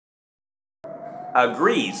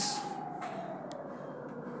agrees,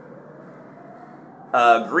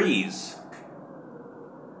 agrees,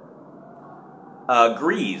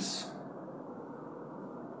 agrees,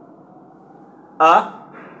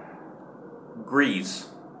 agrees,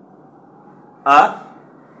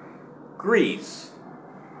 agrees,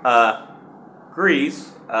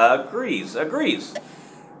 agrees, agrees, agrees.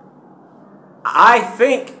 I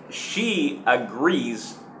think she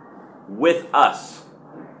agrees with us.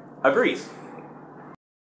 Agrees.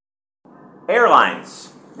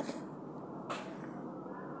 Airlines.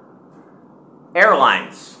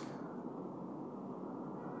 Airlines.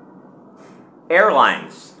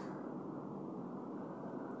 Airlines.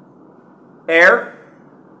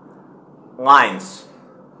 Airlines.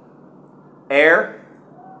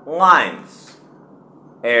 Airlines.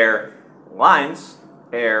 Airlines.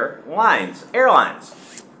 Airlines. Airlines.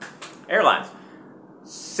 Airlines.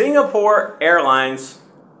 Singapore Airlines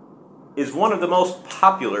is one of the most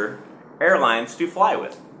popular airlines to fly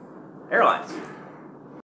with. Airlines.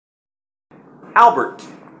 Albert.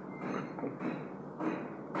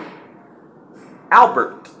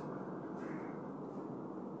 Albert.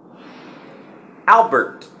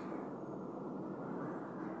 Albert.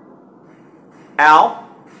 Albert.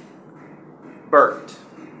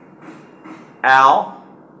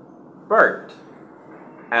 Albert.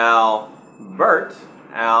 Albert.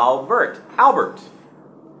 Albert. Albert.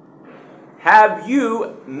 Have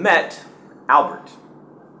you met Albert?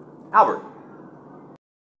 Albert.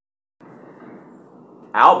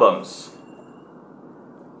 Albums.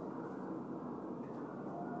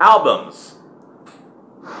 Albums.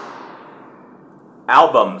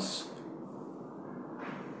 Albums.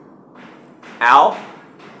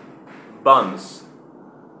 Albums.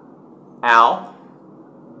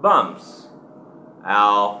 Albums.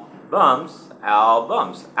 Albums.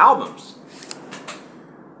 Albums. Albums.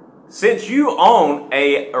 Since you own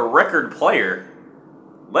a record player,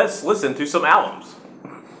 let's listen to some albums.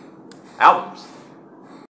 Albums.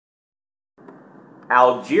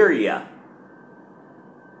 Algeria.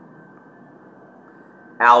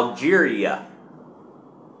 Algeria.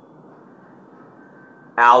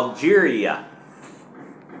 Algeria.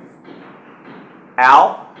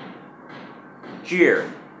 Algier.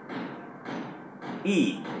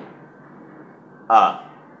 E.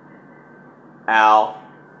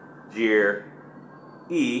 Algier.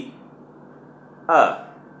 E.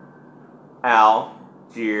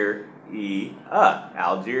 Algier. E.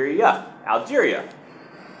 Algeria. Algeria.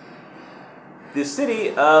 The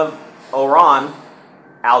city of Oran,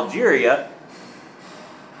 Algeria,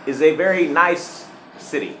 is a very nice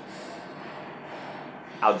city.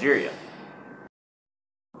 Algeria.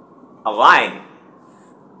 Align.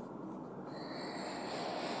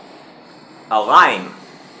 Align.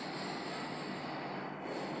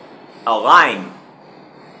 Align.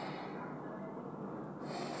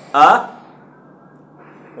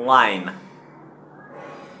 Line.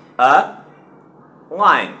 Line.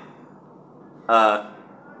 Line.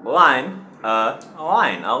 Align.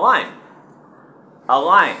 Align. Align.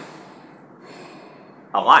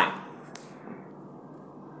 Align.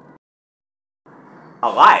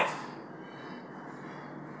 Alive.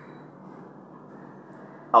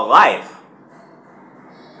 Alive. Alive.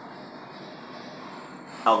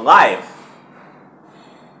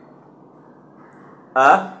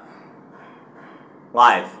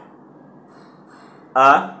 Live.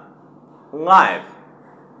 Live.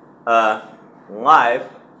 Live.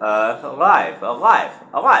 Alive. Alive.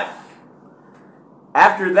 Alive.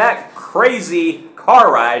 After that crazy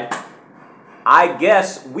car ride, I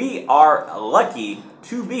guess we are lucky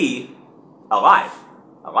to be alive.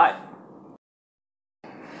 Alive.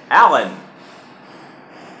 Alan.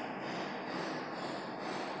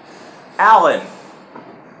 Alan.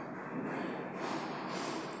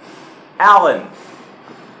 Alan.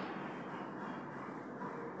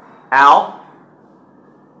 Al.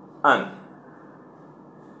 Un.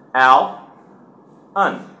 Al.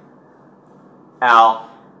 Un. Al.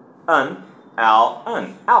 Un. Al.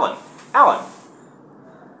 Un. Alan. Alan.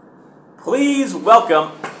 Please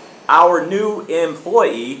welcome our new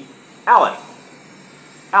employee, Alan.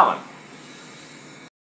 Alan.